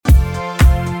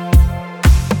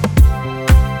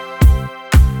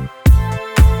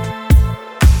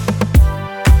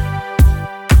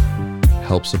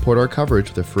Help support our coverage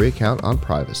with a free account on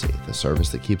Privacy, the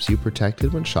service that keeps you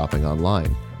protected when shopping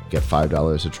online. Get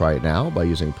 $5 to try it now by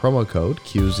using promo code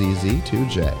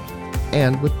QZZ2J.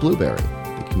 And with Blueberry,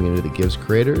 the community that gives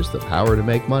creators the power to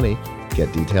make money,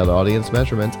 get detailed audience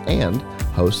measurements, and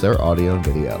host their audio and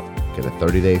video. Get a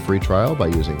 30-day free trial by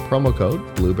using promo code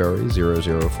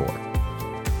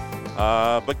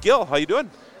Blueberry004. But Gil, how you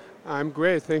doing? I'm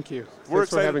great, thank you. Thanks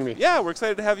for having me. Yeah, we're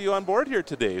excited to have you on board here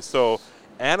today. So,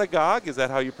 Anagog, is that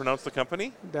how you pronounce the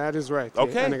company? That is right.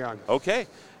 Okay. Anagog. Okay.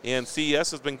 And CES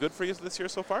has been good for you this year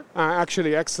so far?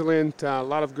 Actually, excellent. A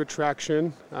lot of good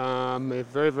traction.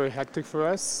 Very, very hectic for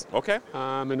us. Okay.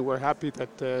 And we're happy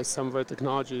that some of our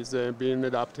technology is being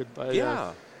adopted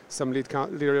by some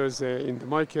leaders in the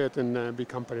market and big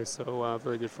companies. So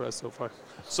very good for us so far.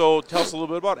 So tell us a little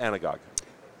bit about Anagog.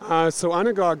 So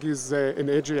Anagog is an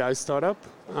edge AI startup.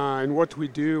 And what we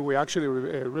do, we actually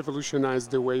revolutionize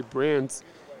the way brands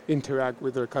interact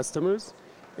with their customers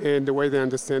and the way they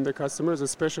understand their customers,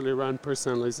 especially around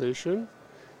personalization.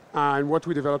 And what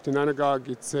we developed in Anagog,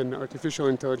 it's an artificial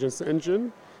intelligence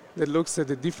engine that looks at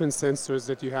the different sensors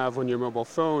that you have on your mobile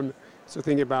phone. So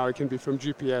think about it can be from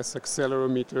GPS,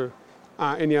 accelerometer,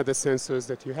 any other sensors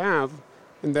that you have.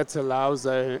 And that allows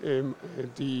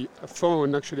the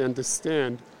phone actually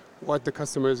understand what the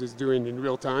customer is doing in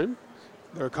real time,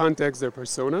 their context, their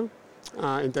persona,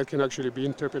 and that can actually be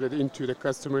interpreted into the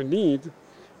customer need,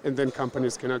 and then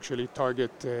companies can actually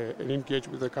target and engage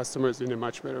with their customers in a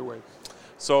much better way.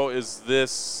 So is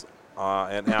this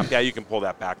an app? Yeah, you can pull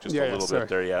that back just a little bit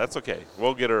there. Yeah, that's okay.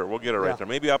 We'll get her right there.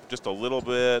 Maybe up just a little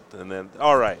bit, and then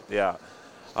all right. Yeah.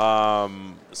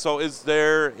 So is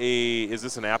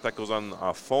this an app that goes on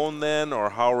a phone then, or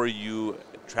how are you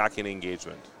tracking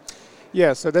engagement?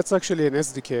 Yeah, so that's actually an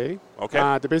SDK.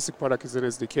 Okay. The basic product is an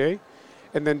SDK,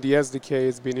 and then the SDK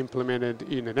has been implemented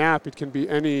in an app. It can be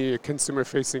any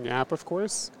consumer-facing app, of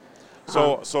course.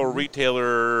 So a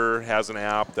retailer has an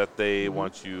app that they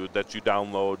want you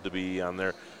download to be on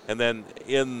there, and then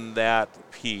in that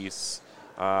piece,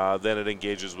 then it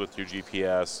engages with your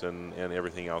GPS and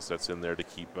everything else that's in there to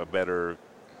keep a better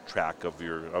track of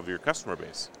your customer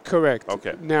base. Correct.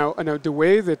 Okay. Now the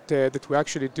way that we're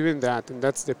actually doing that, and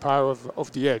that's the power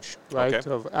of the edge, right? Okay.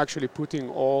 Of actually putting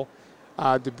all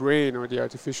the brain or the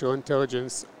artificial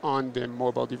intelligence on the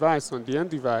mobile device, on the end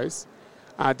device.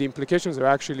 The implications are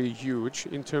actually huge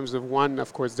in terms of one,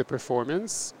 of course, the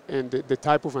performance and the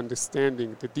type of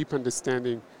understanding, the deep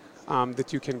understanding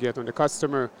that you can get on the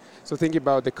customer. So think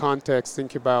about the context,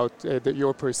 think about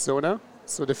your persona.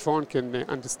 So the phone can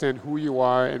understand who you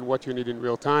are and what you need in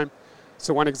real time.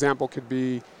 So one example could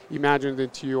be, imagine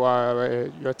that you are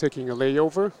taking a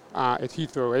layover at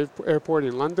Heathrow Airport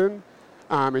in London,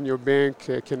 and your bank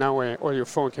can now, or your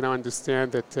phone can now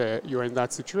understand that you're in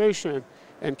that situation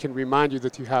and can remind you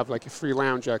that you have like a free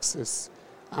lounge access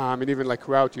and even like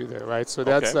route you there, right? So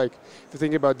that's like, if you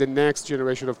think about the next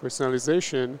generation of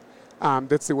personalization,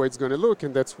 that's the way it's going to look,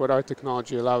 and that's what our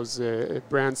technology allows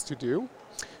brands to do.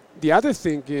 The other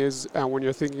thing is when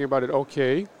you're thinking about it,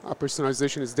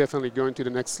 personalization is definitely going to the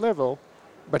next level,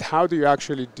 but how do you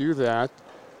actually do that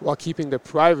while keeping the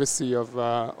privacy of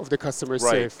the customer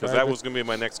safe? Right, because that was going to be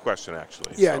my next question,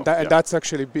 actually. Yeah, and that's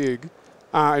actually big.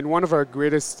 And one of our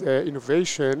greatest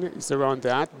innovation is around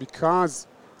that because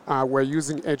we're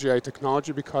using edge AI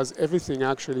technology, because everything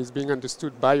actually is being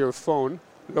understood by your phone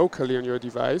locally on your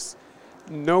device.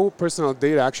 No personal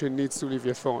data actually needs to leave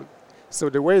your phone. So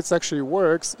the way it actually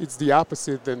works, it's the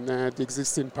opposite than the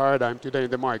existing paradigm today in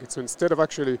the market. So instead of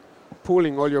actually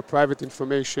pulling all your private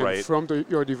information from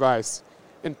your device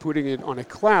and putting it on a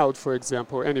cloud, for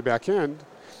example, or any backend,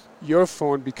 your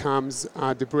phone becomes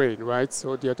the brain, right?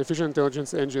 So the artificial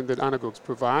intelligence engine that Anagog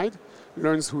provide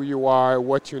learns who you are,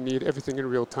 what you need, everything in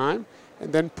real time,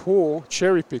 and then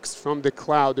cherry picks from the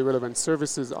cloud the relevant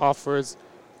services, offers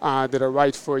that are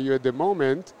right for you at the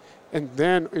moment, and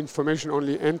then information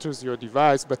only enters your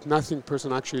device, but nothing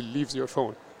personal actually leaves your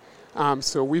phone.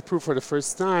 So we prove for the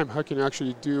first time how can you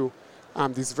actually do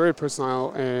this very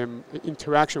personal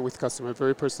interaction with customer,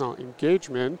 very personal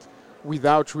engagement,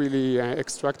 without really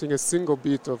extracting a single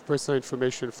bit of personal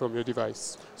information from your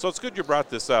device. So it's good you brought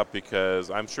this up, because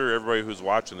I'm sure everybody who's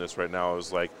watching this right now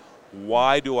is like,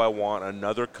 why do I want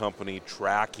another company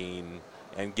tracking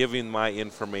and giving my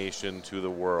information to the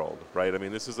world, right? I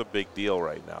mean, this is a big deal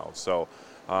right now. So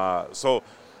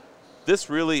this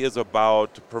really is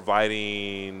about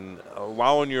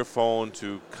allowing your phone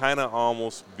to kind of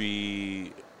almost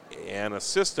be an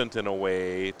assistant in a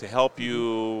way to help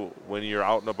you when you're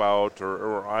out and about,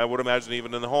 or I would imagine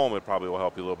even in the home it probably will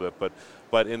help you a little bit,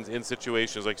 but in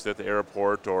situations like you said at the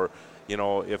airport, or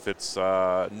if it's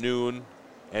noon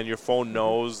and your phone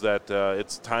knows that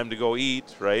it's time to go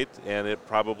eat, right? And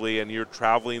and you're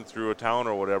traveling through a town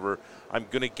or whatever, I'm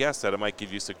going to guess that it might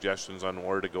give you suggestions on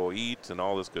where to go eat and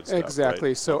all this good stuff.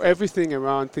 Exactly. Right? So everything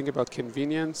around, think about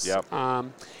convenience. Yep.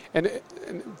 And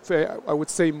I would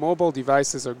say mobile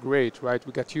devices are great, right?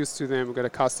 We got used to them, we got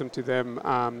accustomed to them.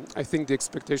 I think the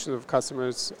expectations of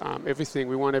customers,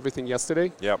 we want everything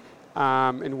yesterday. Yep.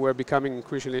 And we're becoming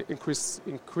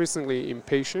increasingly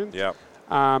impatient. Yep.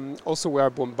 Also, we are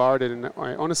bombarded and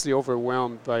honestly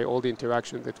overwhelmed by all the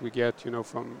interaction that we get,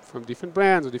 from different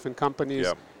brands or different companies.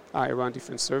 Yep. Around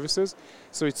different services.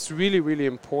 So it's really, really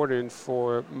important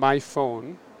for my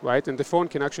phone, right? And the phone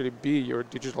can actually be your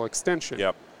digital extension,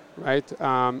 yep. right?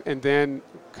 And then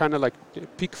kind of like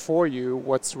pick for you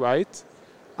what's right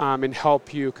and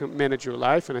help you manage your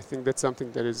life. And I think that's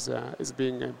something that is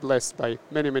being blessed by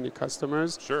many, many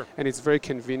customers. Sure. And it's very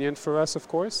convenient for us, of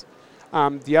course.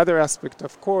 The other aspect,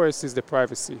 of course, is the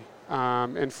privacy.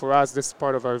 And for us, that's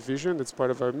part of our vision, that's part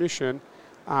of our mission.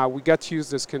 We got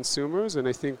used as consumers, and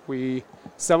I think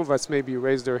some of us maybe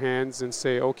raise their hands and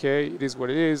say, okay, it is what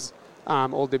it is.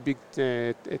 All the big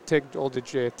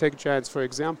tech giants, for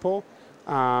example,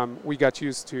 we got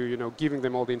used to giving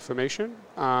them all the information,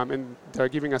 and they're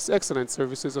giving us excellent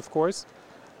services, of course.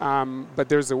 But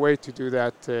there's a way to do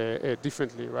that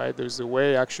differently, right? There's a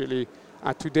way actually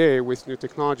today with new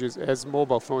technologies, as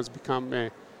mobile phones become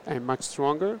much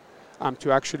stronger.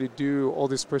 To actually do all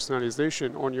this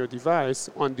personalization on your device,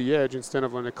 on the edge instead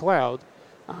of on the cloud,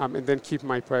 and then keep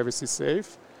my privacy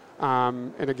safe.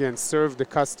 And again, serve the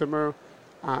customer,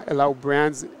 allow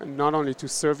brands not only to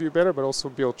serve you better, but also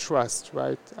build trust,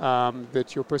 right?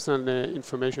 That your personal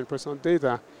information, personal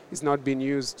data is not being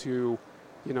used to,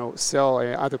 sell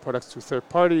other products to third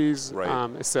parties,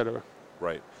 right. Et cetera.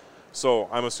 Right. So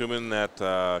I'm assuming that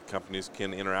companies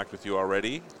can interact with you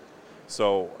already.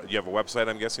 So you have a website,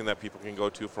 I'm guessing, that people can go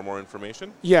to for more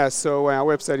information? Yeah, so our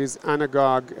website is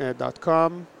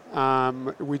anagog.com.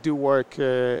 We do work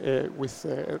with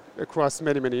across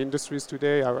many, many industries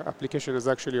today. Our application is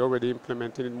actually already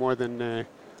implemented in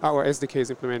our SDK is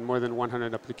implemented in more than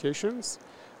 100 applications.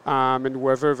 And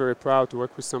we're very, very proud to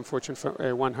work with some Fortune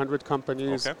 100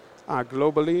 companies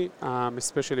globally,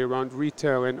 especially around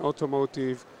retail and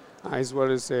automotive, as well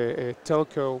as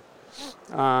telco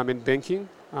and banking.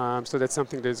 So that's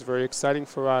something that is very exciting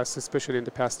for us, especially in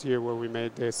the past year where we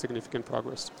made significant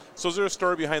progress. So is there a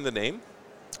story behind the name?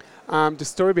 The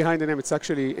story behind the name, it's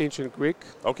actually ancient Greek.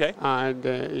 Okay. And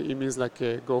it means like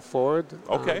go forward.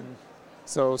 Okay.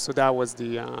 So that was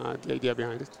the idea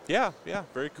behind it. Yeah,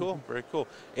 very cool, very cool.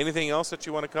 Anything else that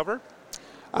you want to cover?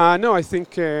 No, I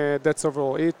think that's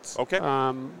overall it. Okay.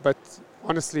 But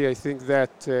honestly, I think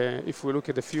that if we look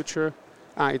at the future,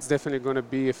 it's definitely going to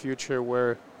be a future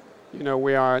where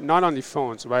we are not only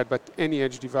phones, right, but any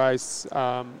edge device,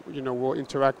 we'll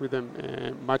interact with them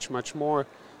much, much more.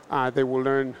 They will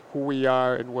learn who we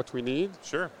are and what we need.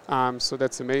 Sure. So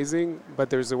that's amazing, but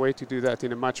there's a way to do that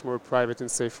in a much more private and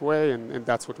safe way, and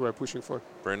that's what we're pushing for.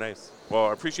 Very nice. Well,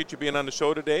 I appreciate you being on the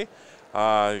show today.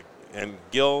 And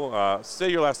Gil, say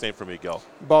your last name for me, Gil.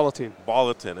 Bolotin.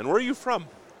 Bolotin. And where are you from?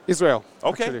 Israel.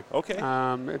 Okay. Actually. Okay.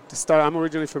 At the start, I'm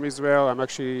originally from Israel.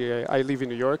 I live in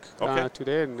New York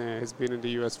today, and has been in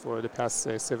the U.S. for the past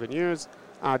 7 years.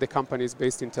 The company is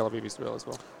based in Tel Aviv, Israel, as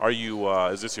well. Are you?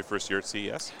 Is this your first year at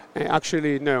CES?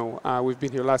 Actually, no. We've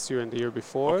been here last year and the year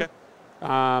before. Okay.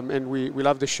 And we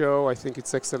love the show. I think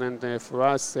it's excellent for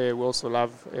us. We also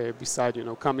love, beside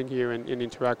coming here and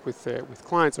interact with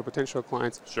clients or potential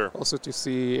clients. Sure. Also to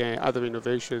see other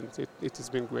innovations. It has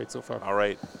been great so far. All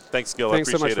right. Thanks, Gil. Thanks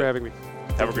I appreciate so much for having me.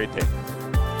 Have a great day.